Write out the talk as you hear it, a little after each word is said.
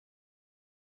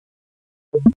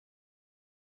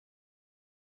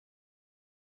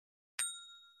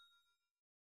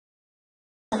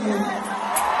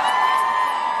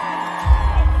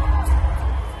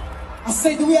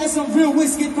say, do we have some real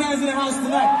Wizkid fans in the house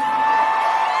tonight?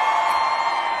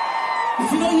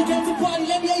 If you know you came to party,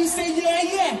 let me hear you say yeah,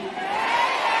 yeah.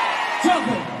 Jump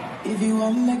it. If you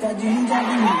want me, make a dream, jump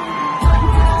in.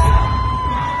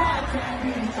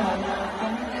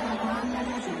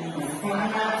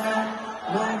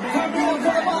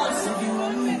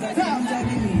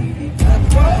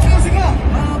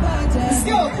 Let's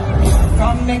go.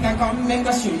 Come make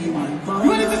a show you one.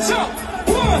 Ready to jump?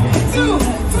 1, 2,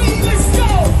 3, let's go.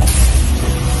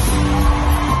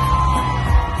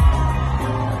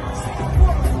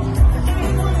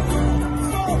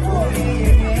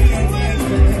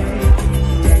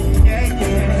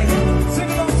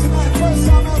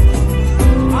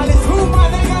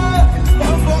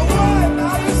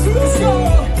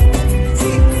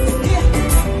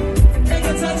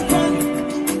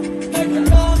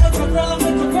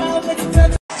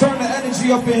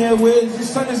 Up in here, Wiz.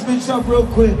 Just turn this bitch up real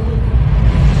quick.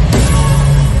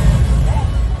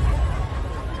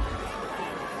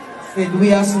 Hey, do we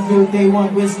have some real day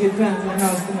one Wizkid fans in the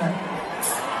house tonight?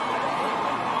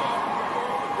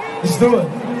 Let's do it.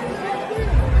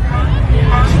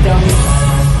 She tell me,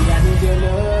 I need your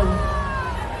love.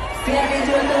 Say I need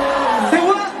your love. Say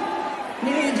what?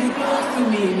 Need you close to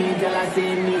me. Me till I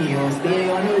say me, or stay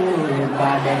on the road.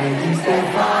 Bad energy, stay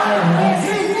far away.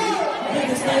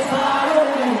 Stay far.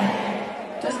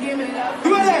 Just give me that.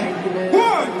 Ready? 1,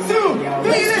 2,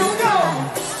 3, let's go!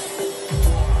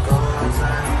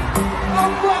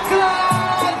 I'm Brooklyn!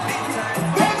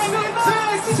 Let's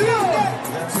go!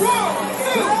 1,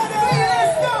 2, 3,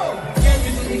 let's go! Get me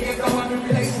to the ghetto and the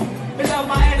place. Without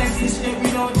my energy, shit, we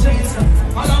don't chase.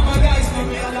 All of my guys know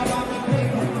me all about the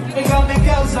paper. They got me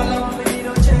girls all over me, we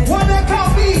don't chase. What they call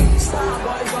me? Star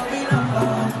boy, got me number.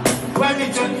 When me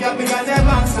jump, yeah, because they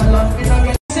bounce a lot. We don't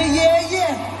get.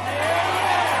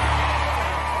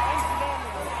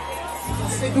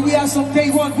 Do we have some day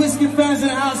one Wizkid fans in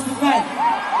the house tonight?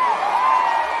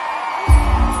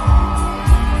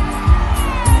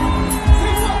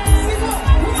 Say what? Say what?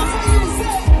 What else are you to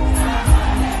say?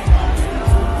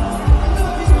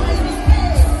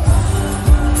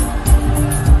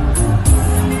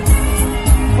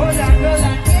 Hold on,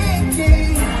 sing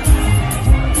it.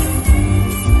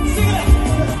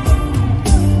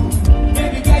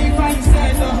 Baby girl, you find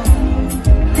yourself though.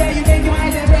 Yeah, you make your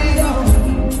mind ready though.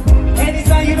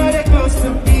 You know they're close to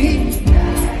me.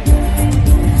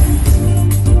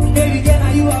 Baby girl,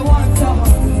 now you I want to.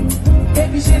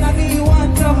 Baby, she not me you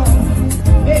want to.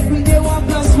 Baby, they 1 +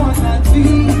 1 and 3.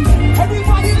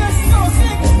 Everybody, let's go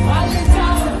sing. Wally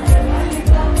Town,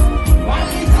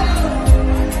 Wally Town,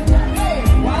 hey,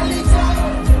 Wally Town,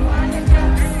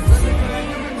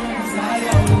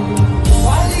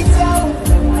 Wally Town.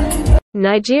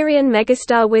 Nigerian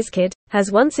megastar Wizkid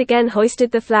has once again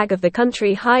hoisted the flag of the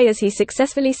country high as he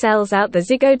successfully sells out the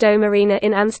Ziggo Dome arena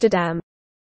in Amsterdam.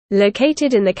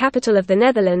 Located in the capital of the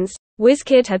Netherlands,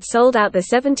 Wizkid had sold out the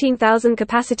 17,000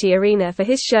 capacity arena for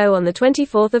his show on the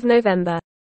 24th of November.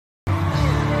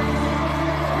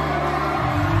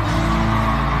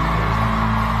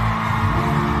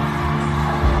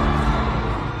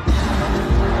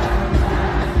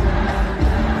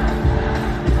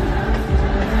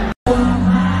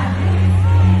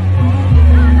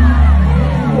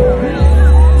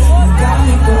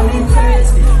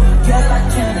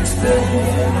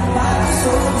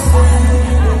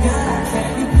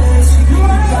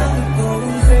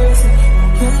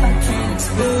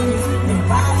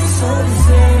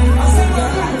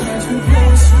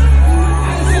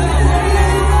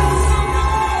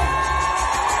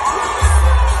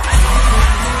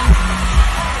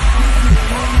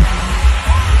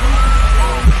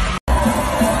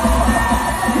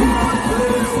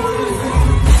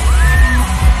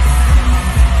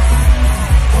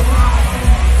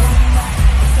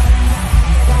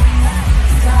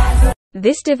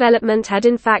 This development had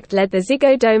in fact led the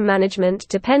Ziggo Dome management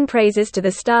to pen praises to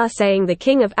the star, saying the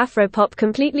king of Afropop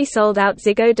completely sold out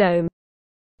Ziggo Dome.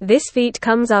 This feat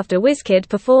comes after Wizkid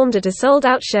performed at a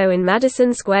sold-out show in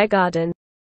Madison Square Garden.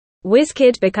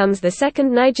 Wizkid becomes the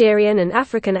second Nigerian and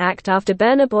African act after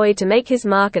Burna Boy to make his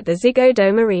mark at the Ziggo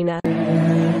Dome arena.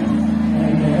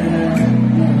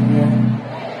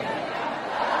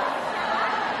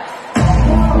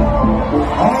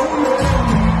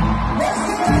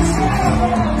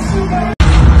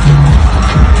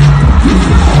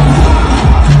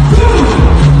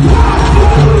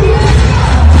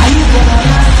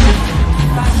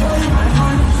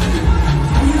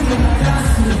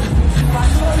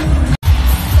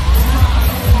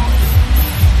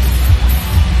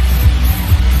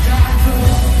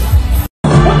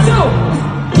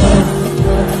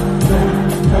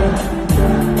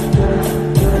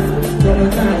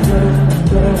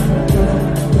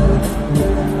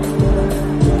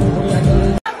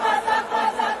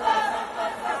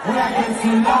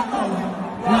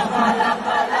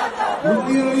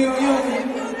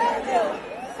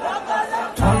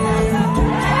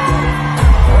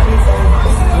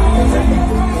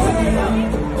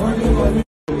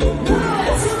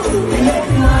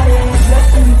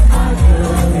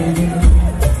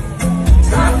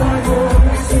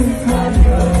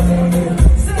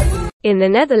 In the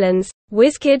Netherlands,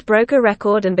 Wizkid broke a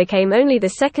record and became only the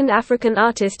second African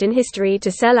artist in history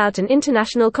to sell out an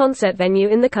international concert venue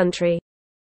in the country.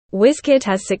 Wizkid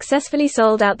has successfully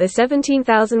sold out the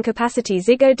 17,000-capacity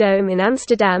Ziggo Dome in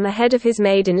Amsterdam ahead of his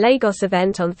Made in Lagos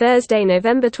event on Thursday,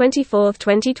 November 24,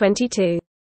 2022.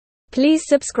 Please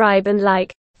subscribe and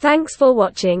like. Thanks for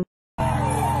watching.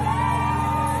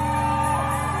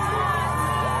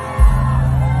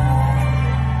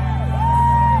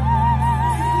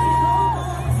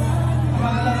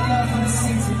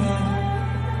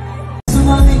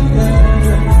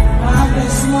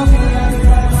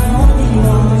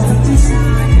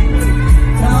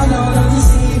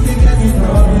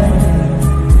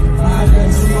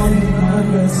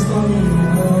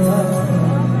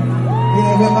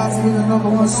 Yeah, we're about to be the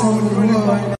 #1 song in the world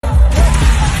right now.